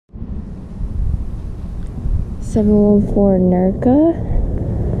714 Nerka.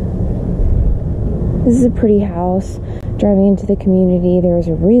 This is a pretty house. Driving into the community, there was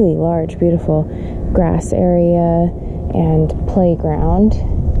a really large, beautiful grass area and playground.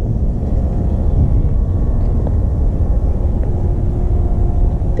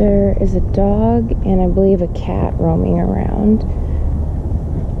 There is a dog and I believe a cat roaming around.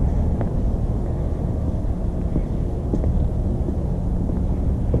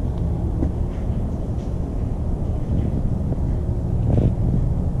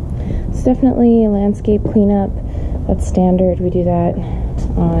 It's definitely a landscape cleanup. That's standard. We do that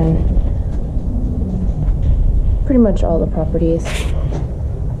on pretty much all the properties.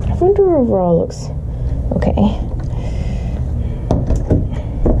 I wonder overall looks okay.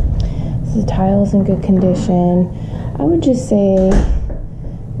 The tile's in good condition. I would just say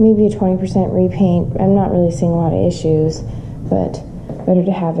maybe a 20% repaint. I'm not really seeing a lot of issues, but better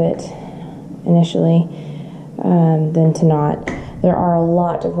to have it initially than to not. There are a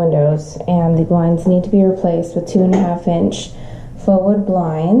lot of windows and the blinds need to be replaced with 2.5-inch faux wood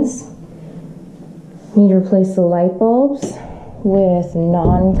blinds. Need to replace the light bulbs with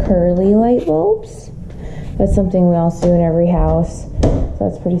non-curly light bulbs. That's something we also do in every house.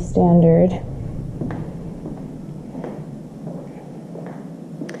 That's pretty standard.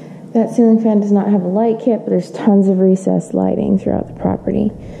 That ceiling fan does not have a light kit, but there's tons of recessed lighting throughout the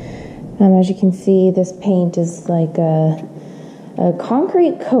property. As you can see, this paint is like a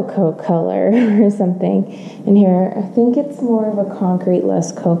concrete cocoa color or something in here. I think it's more of a concrete,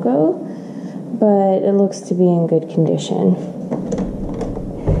 less cocoa, but it looks to be in good condition.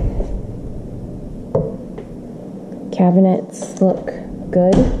 Cabinets look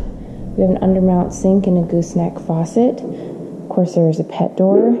good. We have an undermount sink and a gooseneck faucet. Of course, there is a pet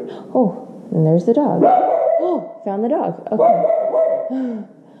door. Oh, and there's the dog. Oh, found the dog. Okay.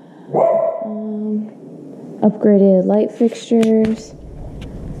 Upgraded light fixtures.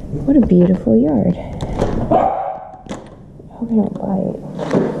 What a beautiful yard. I hope you don't bite.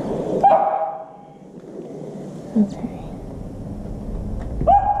 Okay.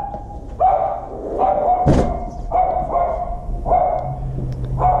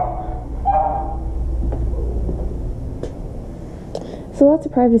 So lots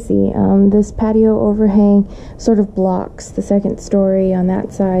of privacy. This patio overhang sort of blocks the second story on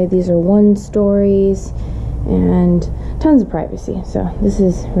that side. These are 1 stories and tons of privacy. So this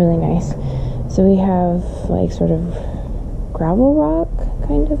is really nice. So we have like sort of gravel rock,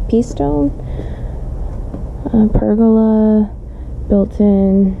 kind of pea stone, pergola,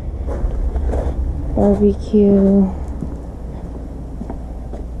 built-in barbecue,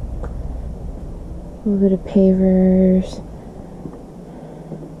 a little bit of pavers.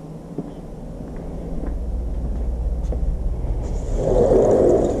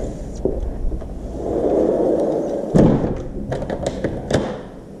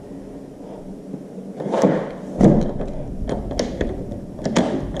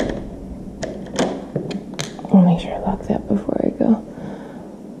 I'll make sure I lock that before I go.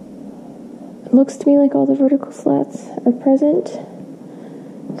 It looks to me like all the vertical slats are present,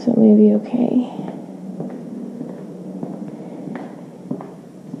 so it may be okay.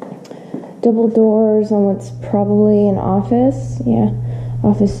 Double doors on what's probably an office. Yeah,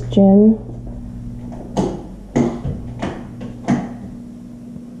 office gym.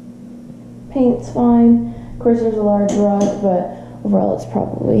 Paint's fine. Of course, there's a large rug, but overall it's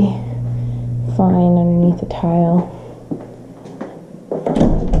probably fine underneath the tile.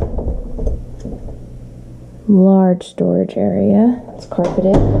 Large storage area. It's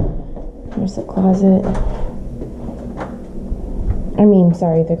carpeted. There's the closet.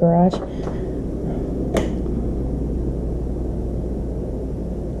 Sorry, the garage.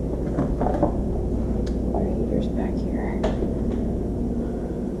 Water heater's back here.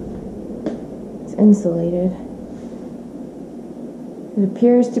 It's insulated. It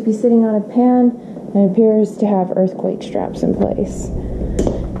appears to be sitting on a pan and it appears to have earthquake straps in place.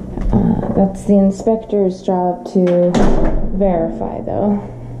 That's the inspector's job to verify, though.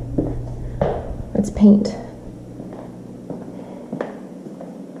 Let's paint.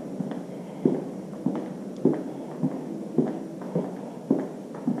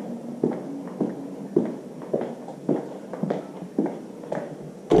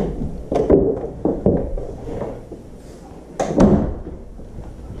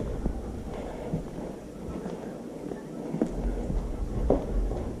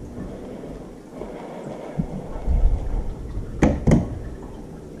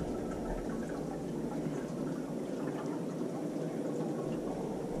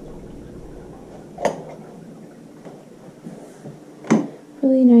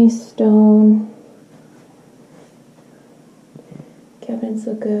 Really nice stone. Cabinets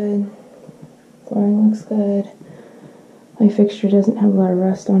look good. Flooring looks good. My fixture doesn't have a lot of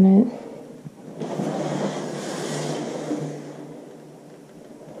rust on it.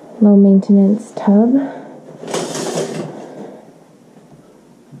 Low maintenance tub.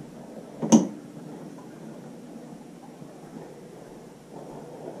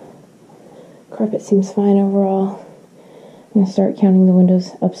 Carpet seems fine overall. I'm going to start counting the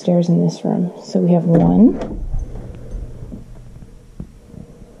windows upstairs in this room. So we have 1.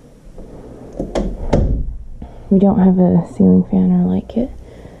 We don't have a ceiling fan or light kit.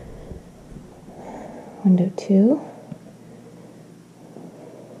 Window 2.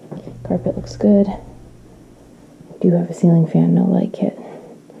 Carpet looks good. Do have a ceiling fan, no light kit.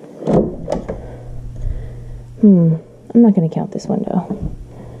 I'm not going to count this window.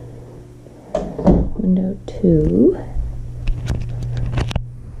 Window 2.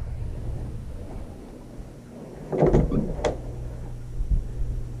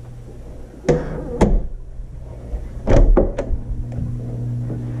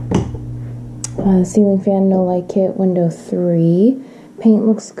 Ceiling fan, no light kit. Window 3. Paint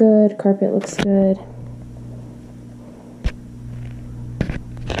looks good. Carpet looks good.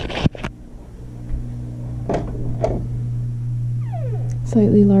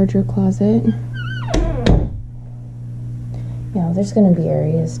 Slightly larger closet. You know, there's going to be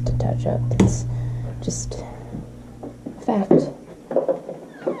areas to touch up. It's just fact.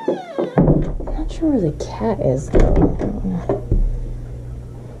 I'm not sure where the cat is, though.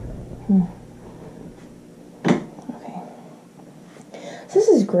 Okay. So this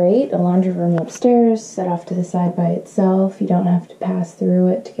is great. A laundry room upstairs, set off to the side by itself. You don't have to pass through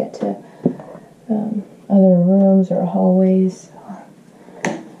it to get to other rooms or hallways.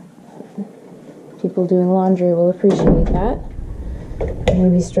 People doing laundry will appreciate that.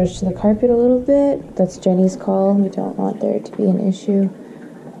 Maybe stretch the carpet a little bit. That's Jenny's call. We don't want there to be an issue.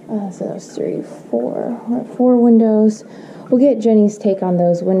 So that's 3, 4. We're at 4 windows. We'll get Jenny's take on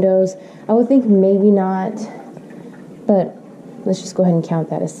those windows. I would think maybe not, but let's just go ahead and count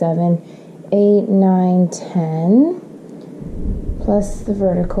that as 7, 8, 9, 10, plus the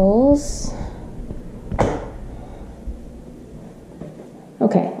verticals.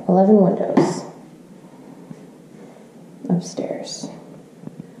 Okay, 11 windows upstairs.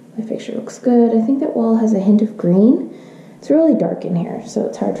 My fixture looks good. I think that wall has a hint of green. It's really dark in here, so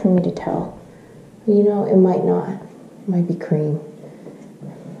it's hard for me to tell. You know, it might not. It might be cream.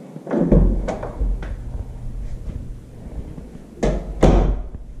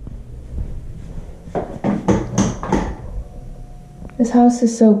 This house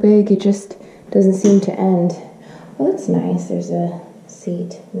is so big, it just doesn't seem to end. Oh, that's nice. There's a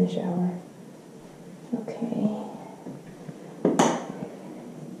seat in the shower. Okay.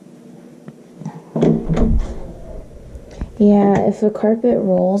 Yeah, if the carpet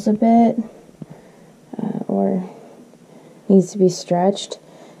rolls a bit or needs to be stretched,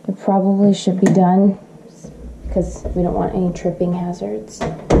 it probably should be done because we don't want any tripping hazards.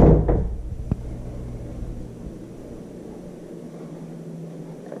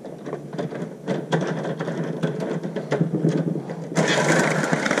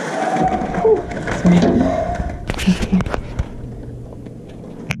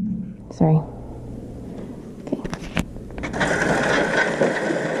 Sorry. Okay.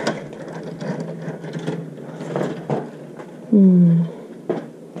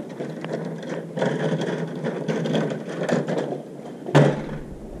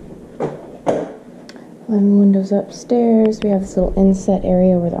 Windows upstairs. We have this little inset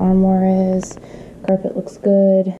area where the armoire is. Carpet looks good.